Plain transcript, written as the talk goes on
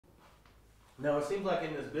Now it seems like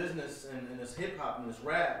in this business and in this hip hop and this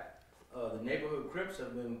rap, the neighborhood Crips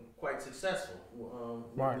have been quite successful.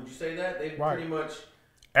 Right. Would you say that? They've Right. pretty much...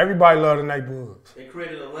 Everybody love the neighborhoods. They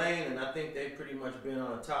created a lane, and I think they've pretty much been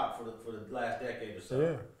on the top for the last decade or so.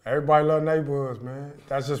 Yeah, everybody love neighborhoods, man.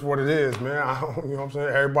 That's just what it is, man. You know what I'm saying?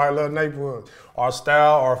 Everybody love neighborhoods. Our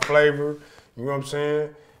style, our flavor, you know what I'm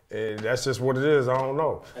saying? And that's just what it is. I don't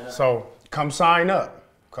know. So come sign up.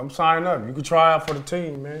 Come sign up. You can try out for the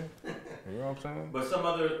team, man. You know what I'm saying? But some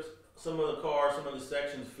of the cars, some of the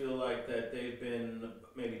sections feel like that they've been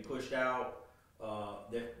maybe pushed out.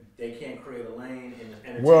 That they can't create a lane.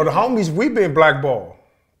 Well, the homies, we been blackballed.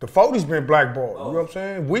 The 40's been blackballed. Oh. You know what I'm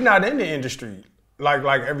saying? We not in the industry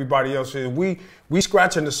like everybody else is. We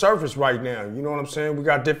scratching the surface right now. You know what I'm saying? We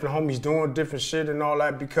got different homies doing different shit and all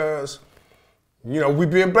that because, you know, we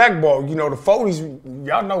been blackballed. You know, the 40's,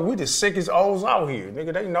 y'all know we the sickest O's out here.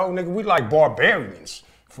 Nigga, they know, nigga, we like barbarians.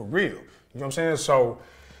 For real. You know what I'm saying? So,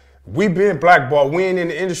 we been blackballed. We ain't in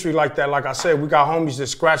the industry like that. Like I said, we got homies that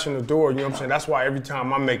scratching the door. You know what I'm saying? That's why every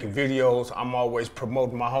time I'm making videos, I'm always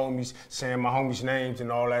promoting my homies, saying my homies' names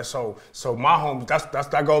and all that. So my homies,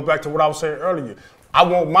 that goes back to what I was saying earlier. I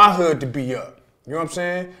want my hood to be up. You know what I'm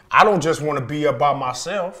saying? I don't just want to be up by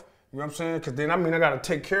myself. You know what I'm saying? Because then, I mean, I got to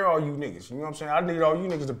take care of all you niggas. You know what I'm saying? I need all you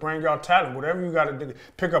niggas to bring y'all talent. Whatever you got to do.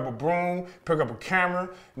 Pick up a broom, pick up a camera,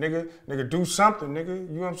 nigga, do something, nigga.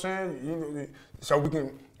 You know what I'm saying? So we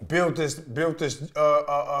can build this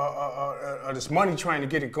money train to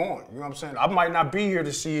get it going. You know what I'm saying? I might not be here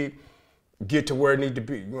to see it get to where it need to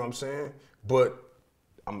be. You know what I'm saying? But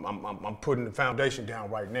I'm putting the foundation down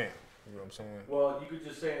right now. You know what I'm saying? Well, you could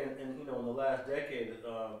just say, in the last decade,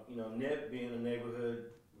 Nip being a neighborhood,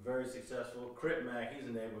 very successful. Crip Mac, he's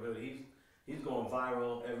a neighborhood. He's going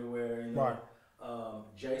viral everywhere. You know? Right.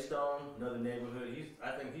 J Stone, another neighborhood.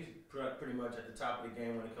 I think he's pretty much at the top of the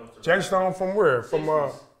game when it comes to J Stone from where?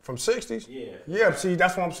 60s. From 60s? Yeah. Yeah, see,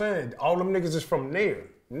 that's what I'm saying. All them niggas is from there.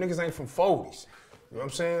 Niggas ain't from 40s. You know what I'm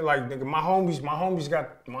saying? Like, nigga, my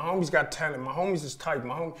homies got talent. My homies is tight. You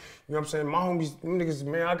know what I'm saying? My homies, them niggas,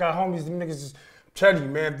 man, I got homies, them niggas is, tell you,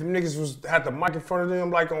 man, if them niggas had the mic in front of them,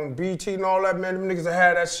 like on BT and all that, man, them niggas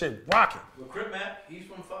had that shit rocking. Well, Crip Mac, he's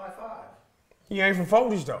from 5'5". He ain't from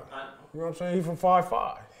 40s, though. You know what I'm saying? He from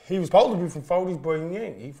 5'5". He was supposed to be from 40s, but he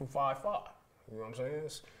ain't. He from 5'5". You know what I'm saying?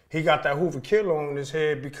 He got that Hoover killer on his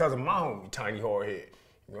head because of my homie, Tiny Hardhead.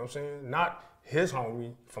 You know what I'm saying? Not his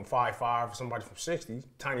homie from 5'5", somebody from 60s.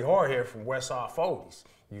 Tiny Hardhead from Westside 40s.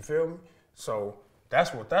 You feel me? So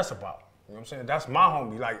that's what that's about. You know what I'm saying? That's my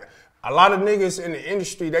homie. Like, a lot of niggas in the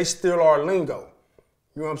industry, they steal our lingo.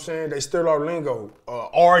 You know what I'm saying? They steal our lingo.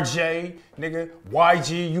 RJ, nigga,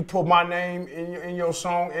 YG, you put my name in your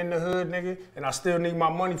song in the hood, nigga, and I still need my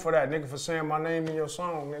money for that, nigga, for saying my name in your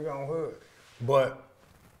song, nigga, on hood. But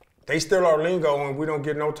they steal our lingo and we don't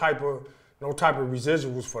get no type of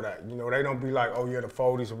residuals for that. You know, they don't be like, oh yeah, the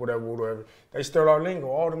 40s or whatever. They steal our lingo,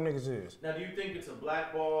 all them niggas is. Now, do you think it's a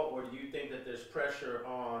blackball, or do you think that there's pressure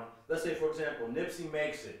on, let's say, for example, Nipsey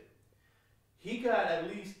makes it. He got at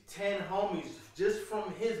least 10 homies just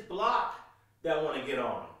from his block that want to get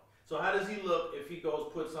on. So how does he look if he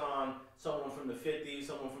puts on someone from the 50s,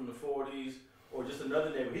 someone from the 40s, or just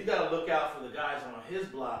another neighbor? He's got to look out for the guys on his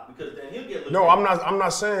block, because then he'll get looked No, at. I'm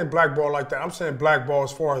not saying blackball like that. I'm saying blackball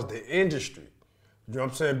as far as the industry. You know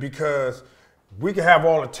what I'm saying? Because we can have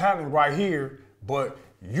all the talent right here, but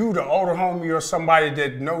you, the older homie or somebody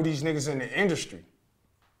that know these niggas in the industry,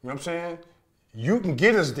 you know what I'm saying? You can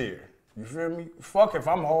get us there. You feel me? Fuck if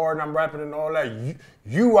I'm hard and I'm rapping and all that.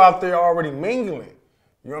 You out there already mingling.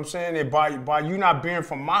 You know what I'm saying? And by you not being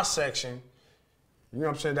from my section, you know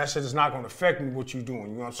what I'm saying? That shit is not gonna affect me what you doing. You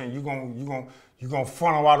know what I'm saying? You gonna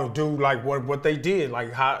funnel out a dude like what they did,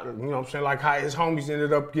 like how, you know what I'm saying? Like how his homies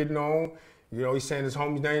ended up getting on. You know, he's saying his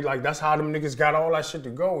homies name, like that's how them niggas got all that shit to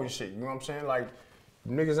go and shit. You know what I'm saying? Like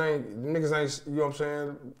niggas ain't, you know what I'm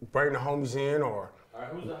saying, bringing the homies in or. All right,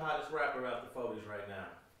 who's the hottest rapper out the 40s right now?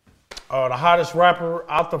 The hottest rapper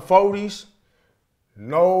out the 40s,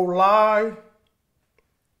 no lie,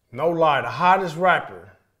 the hottest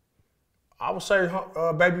rapper, I would say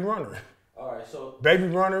Baby Runner. All right, so. Baby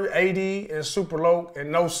Runner, AD, and Super Loc,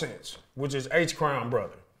 and No Sense, which is H Crown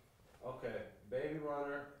brother. Okay, Baby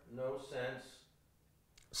Runner, No Sense.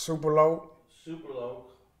 Super Loc,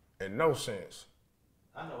 and No Sense.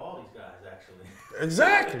 I know all these guys, actually.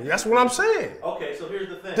 Exactly, that's what I'm saying. Okay, so here's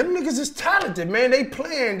the thing. Them niggas is talented, man, they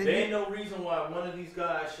playing. There ain't no reason why one of these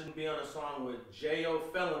guys shouldn't be on a song with J.O.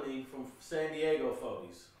 Felony from San Diego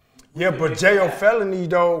 40s. Yeah, but J.O. Felony,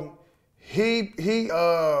 though, he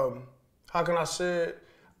how can I say it?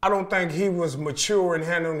 I don't think he was mature in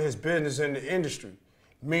handling his business in the industry.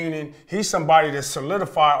 Meaning he's somebody that's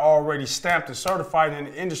solidified, already stamped and certified in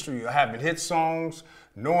the industry, having hit songs,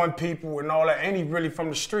 knowing people and all that. Ain't he really from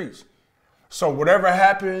the streets? So whatever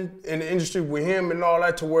happened in the industry with him and all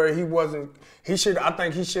that, to where he wasn't, I felt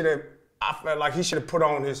like he should have put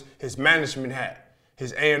on his management hat,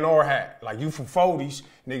 his A&R hat. Like, you from 40s,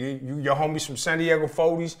 nigga, your homies from San Diego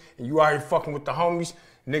 40s, and you out here fucking with the homies,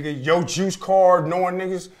 nigga, your juice card, knowing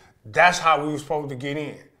niggas, that's how we was supposed to get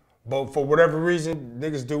in. But for whatever reason,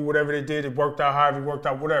 niggas do whatever they did. It worked out however it worked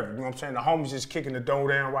out, whatever. You know what I'm saying? The homie's just kicking the dough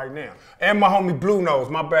down right now. And my homie Blue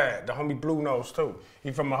Nose, my bad. The homie Blue Nose too.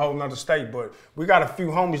 He from a whole nother state. But we got a few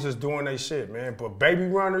homies that's doing their shit, man. But Baby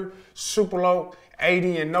Runner, Super Low,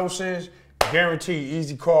 80 and No Sense, guaranteed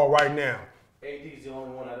easy call right now. AD's the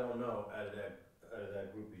only one I don't know out of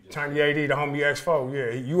that group you just Tiny AD, the homie X4,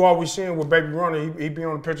 yeah. You always see him with Baby Runner. He be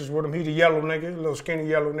on the pictures with him. He the yellow nigga, little skinny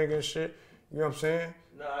yellow nigga and shit. You know what I'm saying?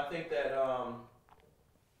 No, I think that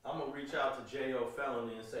I'm gonna reach out to J.O.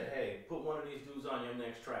 Felony and say, hey, put one of these dudes on your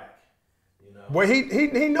next track. You know. Well,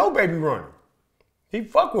 he know Baby Runner. He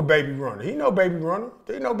fuck with Baby Runner. He know Baby Runner.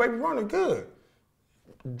 They know Baby Runner good.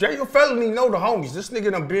 J.O. Felony know the homies. This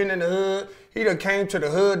nigga done been in the hood. He done came to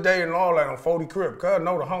the hood day and all that on 40 Crip. Cuz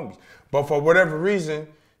know the homies. But for whatever reason,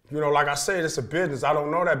 you know, like I said, it's a business. I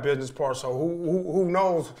don't know that business part, so who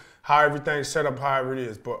knows how everything's set up, however it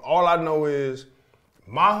is. But all I know is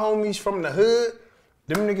my homies from the hood,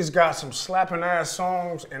 them niggas got some slapping ass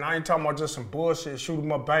songs, and I ain't talking about just some bullshit, shoot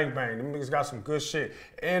 'em up, bang bang. Them niggas got some good shit.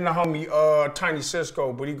 And the homie Tiny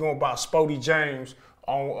Cisco, but he going by Spody James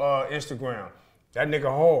on Instagram. That nigga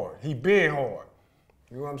hard. He been hard.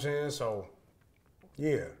 You know what I'm saying? So,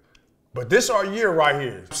 yeah. But this our year right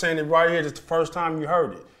here. I'm saying it right here. This the first time you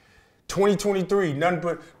heard it. 2023, nothing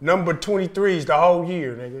but number 23s the whole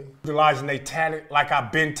year, nigga. Utilizing their talent like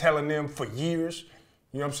I've been telling them for years.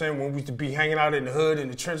 You know what I'm saying? When we used to be hanging out in the hood, in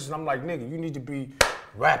the trenches, and I'm like, nigga, you need to be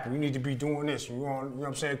rapping. You need to be doing this. You know what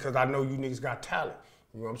I'm saying? Because I know you niggas got talent.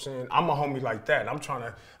 You know what I'm saying? I'm a homie like that. I'm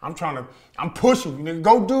pushing you, nigga.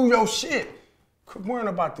 Go do your shit. Quit worrying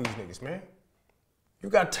about these niggas, man. You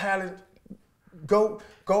got talent. Go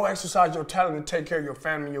exercise your talent and take care of your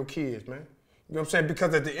family and your kids, man. You know what I'm saying?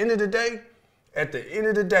 Because at the end of the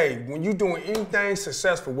day, when you doing anything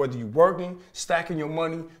successful, whether you working, stacking your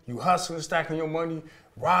money, you hustling, stacking your money,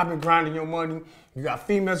 robbing, grinding your money, you got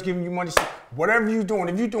females giving you money, whatever you doing,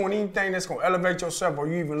 if you doing anything that's gonna elevate yourself, or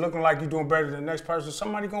you even looking like you're doing better than the next person,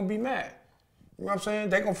 somebody gonna be mad. You know what I'm saying?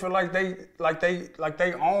 They gonna feel like they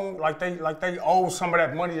owe some of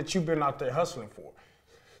that money that you've been out there hustling for.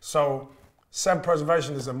 So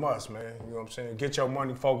self-preservation is a must, man. You know what I'm saying? Get your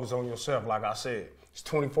money, focus on yourself, like I said. It's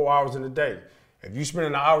 24 hours in a day. If you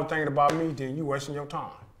spending an hour thinking about me, then you wasting your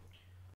time.